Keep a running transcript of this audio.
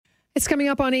It's coming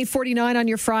up on 8:49 on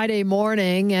your Friday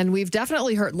morning, and we've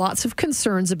definitely heard lots of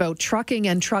concerns about trucking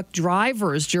and truck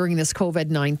drivers during this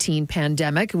COVID-19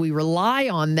 pandemic. We rely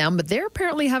on them, but they're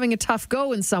apparently having a tough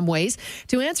go in some ways.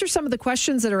 To answer some of the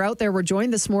questions that are out there, we're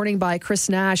joined this morning by Chris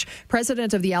Nash,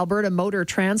 president of the Alberta Motor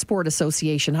Transport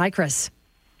Association. Hi, Chris.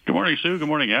 Good morning, Sue. Good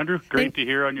morning, Andrew. Great to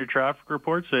hear on your traffic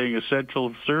report saying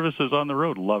essential services on the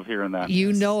road. Love hearing that.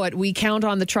 You know it. We count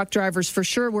on the truck drivers for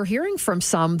sure. We're hearing from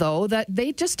some, though, that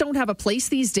they just don't have a place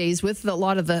these days with a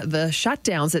lot of the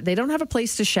shutdowns, that they don't have a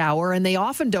place to shower and they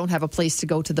often don't have a place to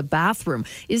go to the bathroom.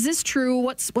 Is this true?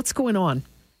 What's going on?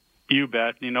 You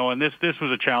bet. And this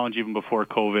was a challenge even before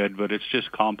COVID, but it's just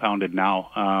compounded now.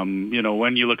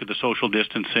 When you look at the social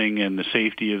distancing and the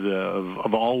safety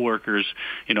of all workers,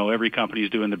 every company is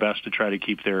doing the best to try to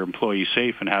keep their employees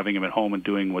safe and having them at home and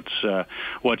doing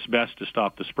what's best to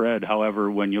stop the spread.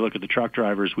 However, when you look at the truck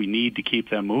drivers, we need to keep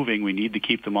them moving. We need to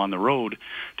keep them on the road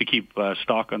to keep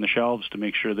stock on the shelves to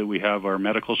make sure that we have our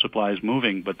medical supplies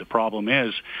moving. But the problem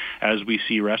is, as we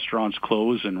see restaurants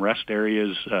close and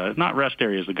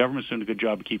the government's doing a good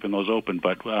job of keeping those open,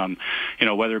 but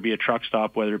whether it be a truck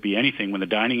stop, whether it be anything, when the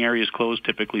dining area is closed,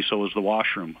 typically so is the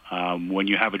washroom. When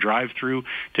you have a drive-through,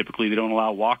 typically they don't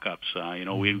allow walk-ups.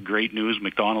 We have great news.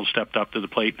 McDonald's stepped up to the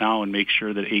plate now and make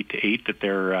sure that 8 to 8 that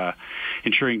they're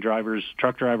ensuring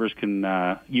truck drivers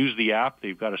can use the app.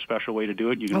 They've got a special way to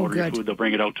do it. You can order your food, they'll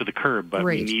bring it out to the curb, but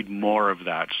we need more of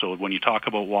that. So when you talk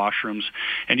about washrooms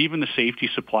and even the safety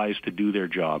supplies to do their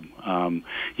job,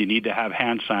 you need to have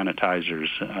hand sanitizers,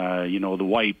 the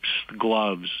wipes, the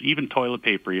gloves, even toilet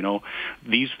paper.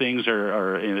 These things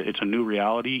it's a new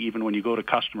reality. Even when you go to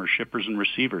customers, shippers and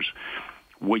receivers,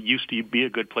 what used to be a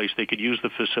good place, they could use the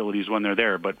facilities when they're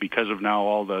there. But because of now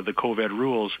all the COVID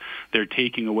rules, they're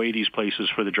taking away these places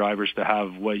for the drivers to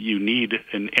have what you need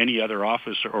in any other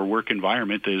office or work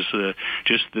environment is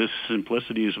just the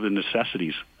simplicities of the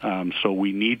necessities. So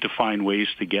we need to find ways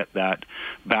to get that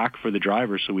back for the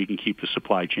drivers so we can keep the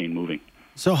supply chain moving.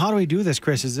 So how do we do this,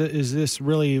 Chris? Is this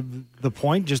really the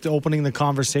point, just opening the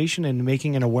conversation and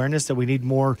making an awareness that we need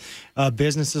more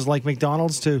businesses like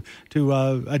McDonald's to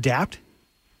adapt?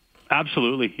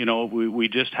 Absolutely. We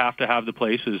just have to have the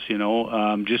places,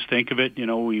 just think of it,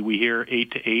 we hear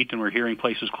 8 to 8 and we're hearing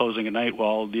places closing at night.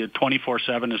 Well, the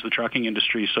 24/7 is the trucking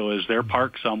industry. So as they're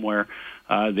parked somewhere,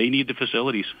 they need the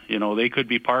facilities. They could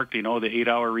be parked, the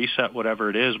 8-hour reset, whatever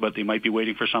it is, but they might be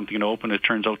waiting for something to open. It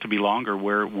turns out to be longer.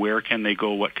 Where can they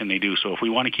go? What can they do? So if we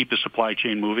want to keep the supply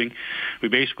chain moving, we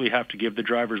basically have to give the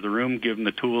drivers the room, give them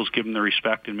the tools, give them the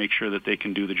respect, and make sure that they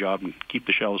can do the job and keep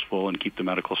the shelves full and keep the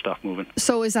medical stuff moving.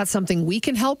 So is that something we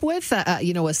can help with,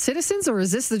 as citizens, or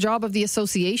is this the job of the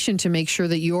association to make sure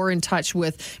that you're in touch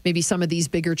with maybe some of these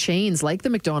bigger chains like the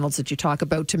McDonald's that you talk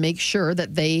about to make sure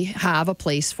that they have a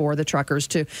place for the truckers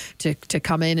to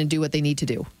come in and do what they need to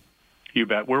do? You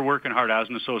bet. We're working hard as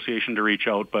an association to reach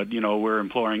out, but, we're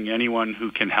imploring anyone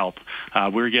who can help.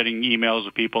 We're getting emails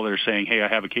of people that are saying, hey, I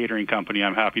have a catering company.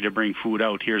 I'm happy to bring food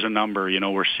out. Here's a number.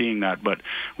 We're seeing that, but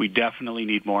we definitely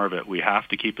need more of it. We have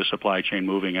to keep the supply chain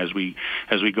moving as we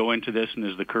go into this, and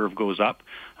as the curve goes up,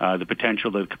 the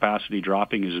potential of capacity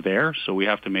dropping is there. So we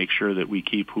have to make sure that we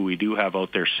keep who we do have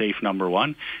out there safe, number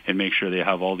one, and make sure they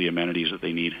have all the amenities that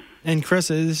they need. And Chris,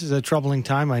 this is a troubling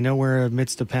time. I know we're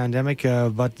amidst a pandemic,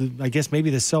 but I guess maybe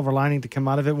the silver lining to come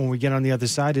out of it when we get on the other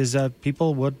side is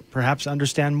people would perhaps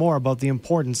understand more about the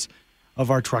importance of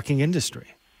our trucking industry.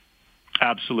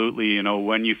 Absolutely.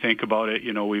 When you think about it,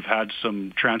 we've had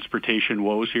some transportation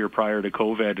woes here prior to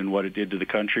COVID and what it did to the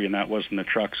country, and that wasn't the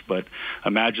trucks. But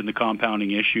imagine the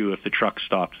compounding issue if the trucks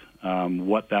stopped,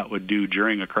 what that would do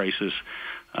during a crisis.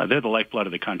 They're the lifeblood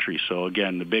of the country. So,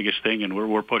 again, the biggest thing, and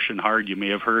we're pushing hard. You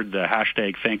may have heard the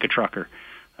hashtag Thank a Trucker.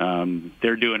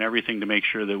 They're doing everything to make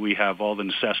sure that we have all the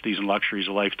necessities and luxuries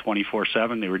of life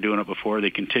 24/7. They were doing it before.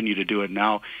 They continue to do it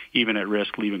now, even at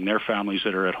risk, leaving their families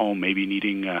that are at home maybe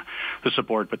needing the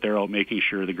support, but they're out making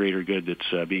sure the greater good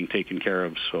that's being taken care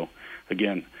of. So,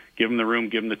 again, give them the room,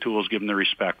 give them the tools, give them the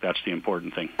respect. That's the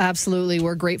important thing. Absolutely.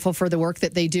 We're grateful for the work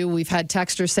that they do. We've had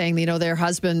texters saying, their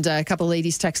husband, a couple of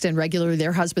ladies text in regularly,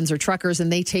 their husbands are truckers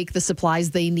and they take the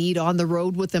supplies they need on the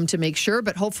road with them to make sure.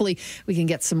 But hopefully we can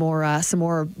get some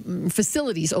more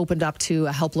facilities opened up to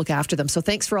help look after them. So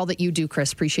thanks for all that you do,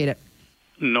 Chris. Appreciate it.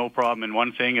 No problem. And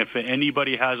one thing, if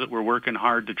anybody has it, we're working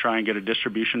hard to try and get a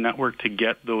distribution network to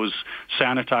get those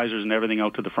sanitizers and everything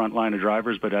out to the front line of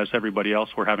drivers. But as everybody else,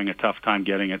 we're having a tough time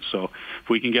getting it. So if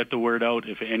we can get the word out,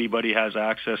 if anybody has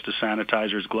access to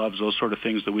sanitizers, gloves, those sort of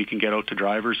things that we can get out to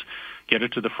drivers, get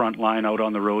it to the front line out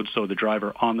on the road so the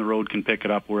driver on the road can pick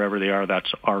it up wherever they are.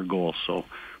 That's our goal. So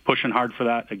pushing hard for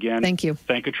that. Again, thank you.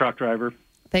 Thank a truck driver.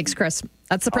 Thanks, Chris.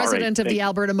 That's the president of the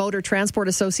Alberta Motor Transport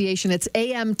Association. It's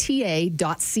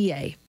amta.ca.